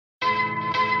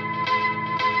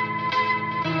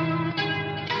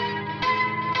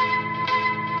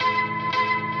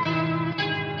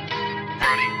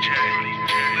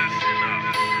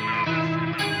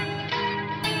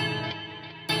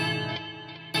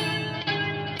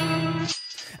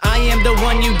I'm the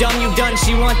one, you dumb, you done.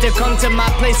 She want to come to my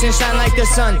place and shine like the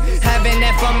sun. Having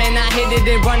that fun, man, I hit it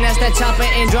and run. That's that chopper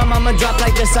and drum, I'ma drop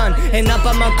like the sun. And up,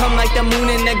 I'ma come like the moon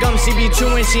in the gum. She be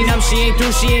chewing, she numb, she ain't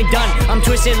through, she ain't done. I'm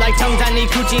twisted like tongues, I need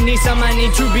coochie, need some, I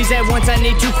need two bees at once. I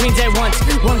need two queens at once.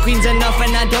 One queen's enough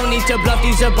and I don't need to bluff.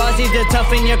 These are bars, these are tough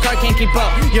and your car can't keep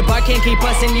up. Your bar can't keep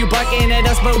us and you barking at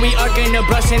us, but we arcing the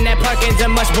brush and that parking's a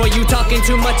much. Boy, you talking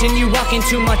too much and you walking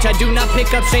too much. I do not pick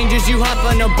up strangers, you hop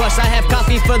on a bus. I have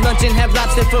coffee for lunch and have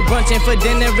lobster for brunch, and for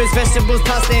dinner is vegetables,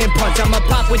 pasta and punch. I'ma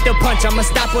pop with the punch, I'ma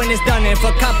stop when it's done. And if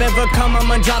a cop ever come,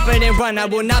 I'ma drop it and run. I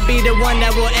will not be the one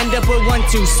that will end up with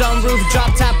 1-2 sunroof,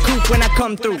 drop top coupe when I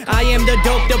come through. I am the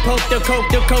dope, the poke, the coke,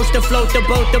 the coast, the float, the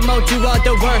boat, the moat. You are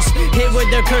the worst. Hit with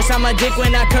the curse, I'm a dick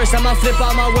when I curse. I'ma flip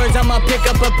all my words, I'ma pick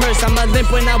up a purse. I'ma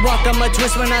limp when I walk, I'ma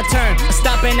twist when I turn. I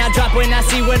stop and I drop when I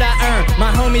see what I earn.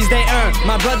 My homies, they earn.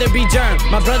 My brother be germ.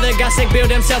 My brother got sick, build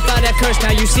himself out of curse.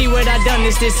 Now you see what I done.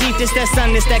 This heat, this that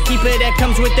sun, this that keeper that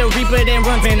comes with the reaper then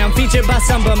runs. Man, I'm featured by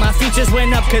some, but my features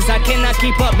went up, cause I cannot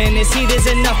keep up. Man, this heat is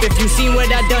enough. If you seen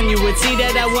what I done, you would see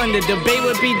that I won. The debate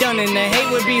would be done and the hate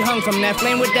would be hung from that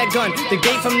flame with that gun. The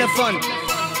gate from the fun.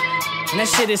 And that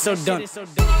shit is so done.